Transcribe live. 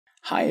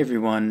Hi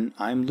everyone,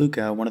 I'm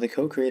Luca, one of the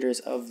co-creators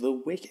of the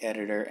Wick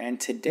Editor, and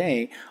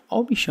today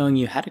I'll be showing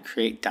you how to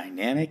create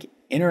dynamic,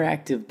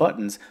 interactive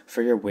buttons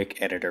for your Wick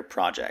Editor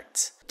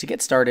projects. To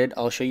get started,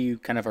 I'll show you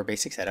kind of our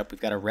basic setup.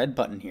 We've got a red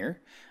button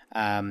here.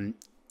 I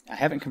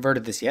haven't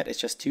converted this yet,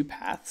 it's just two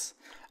paths.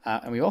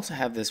 And we also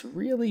have this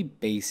really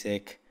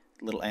basic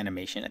little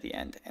animation at the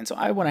end. And so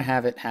I want to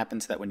have it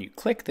happen so that when you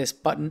click this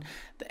button,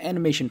 the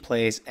animation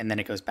plays and then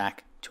it goes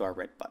back to our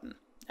red button.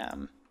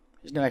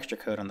 There's no extra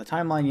code on the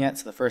timeline yet,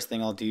 so the first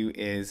thing I'll do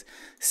is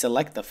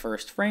select the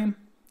first frame.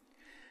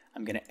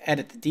 I'm going to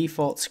edit the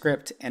default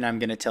script, and I'm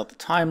going to tell the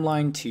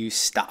timeline to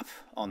stop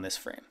on this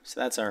frame. So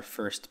that's our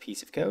first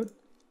piece of code.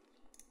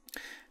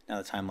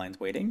 Now the timeline's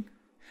waiting.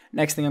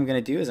 Next thing I'm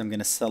going to do is I'm going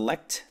to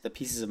select the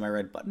pieces of my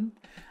red button.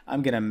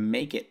 I'm going to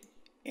make it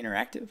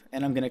interactive,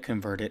 and I'm going to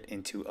convert it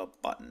into a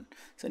button.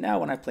 So now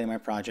when I play my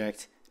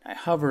project, I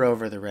hover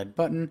over the red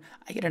button,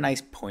 I get a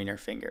nice pointer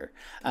finger.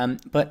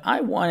 But I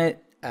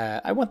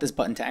want this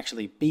button to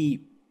actually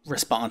be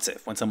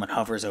responsive when someone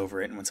hovers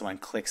over it and when someone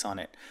clicks on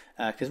it.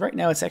 Because right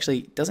now it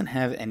actually doesn't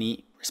have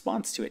any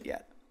response to it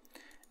yet.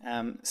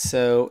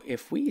 So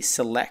if we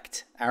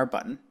select our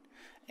button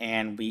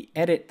and we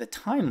edit the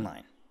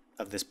timeline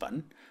of this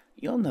button,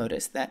 you'll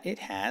notice that it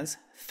has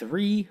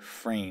 3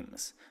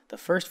 frames. The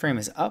first frame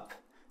is up,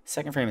 the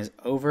second frame is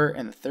over,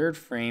 and the third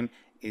frame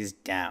is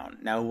down.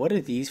 Now, what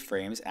do these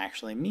frames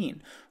actually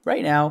mean?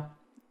 Right now,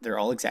 they're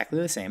all exactly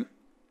the same.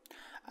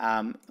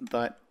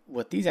 But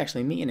what these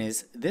actually mean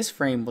is this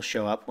frame will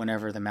show up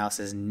whenever the mouse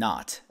is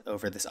not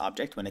over this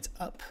object, when it's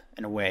up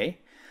and away.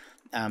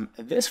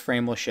 This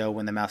frame will show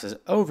when the mouse is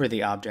over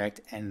the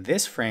object, and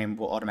this frame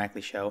will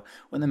automatically show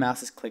when the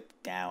mouse is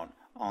clicked down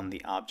on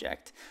the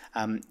object.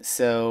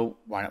 So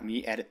why don't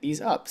we edit these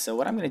up? So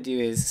what I'm going to do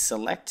is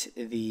select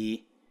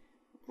the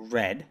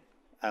red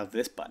of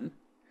this button,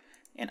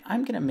 and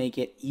I'm going to make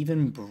it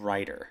even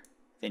brighter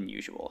than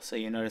usual. So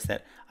you notice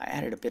that I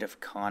added a bit of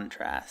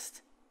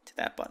contrast to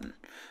that button.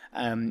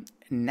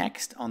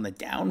 Next, on the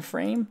down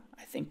frame,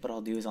 I think what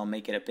I'll do is I'll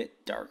make it a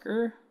bit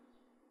darker.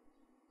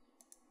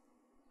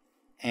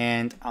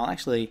 And I'll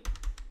actually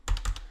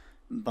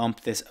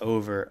bump this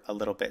over a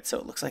little bit so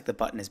it looks like the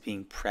button is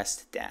being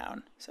pressed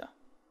down. So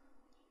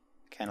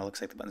it kind of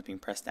looks like the button's being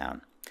pressed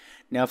down.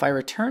 Now if I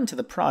return to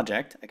the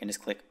project, I can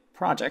just click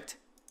Project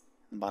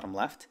in the bottom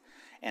left,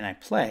 and I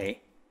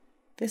play.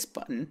 This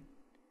button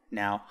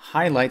now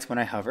highlights when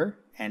I hover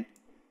and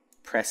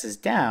presses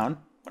down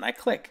when I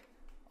click.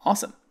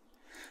 Awesome.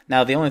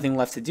 Now the only thing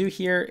left to do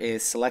here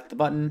is select the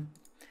button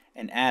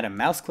and add a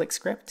mouse click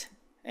script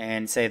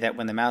and say that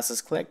when the mouse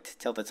is clicked,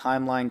 tell the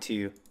timeline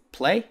to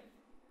play.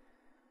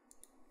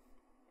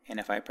 And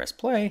if I press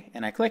play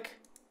and I click,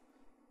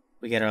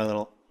 we get our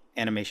little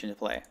animation to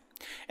play.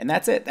 And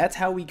that's it. That's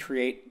how we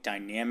create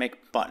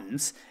dynamic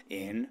buttons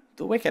in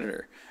the Wick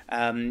Editor.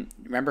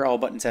 Remember, all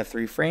buttons have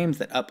 3 frames,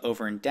 that up,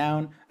 over, and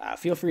down.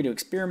 Feel free to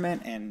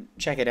experiment and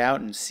check it out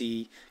and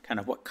see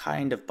kind of what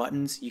kind of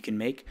buttons you can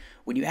make.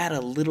 When you add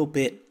a little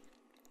bit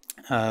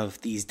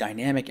of these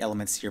dynamic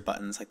elements to your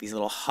buttons, like these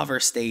little hover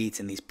states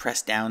and these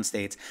press down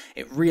states,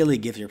 it really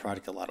gives your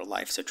product a lot of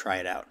life, so try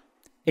it out.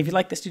 If you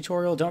like this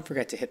tutorial, don't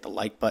forget to hit the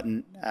like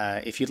button.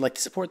 If you'd like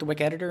to support the Wick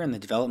Editor and the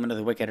development of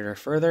the Wick Editor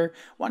further,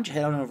 why don't you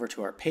head on over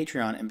to our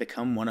Patreon and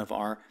become one of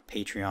our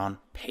Patreon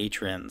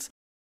patrons.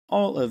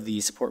 All of the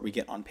support we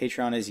get on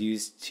Patreon is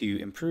used to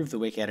improve the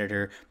Wick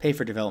Editor, pay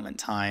for development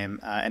time,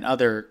 and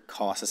other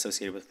costs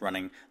associated with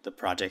running the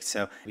project,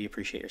 so we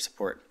appreciate your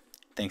support.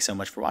 Thanks so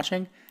much for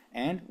watching,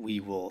 and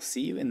we will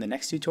see you in the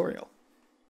next tutorial.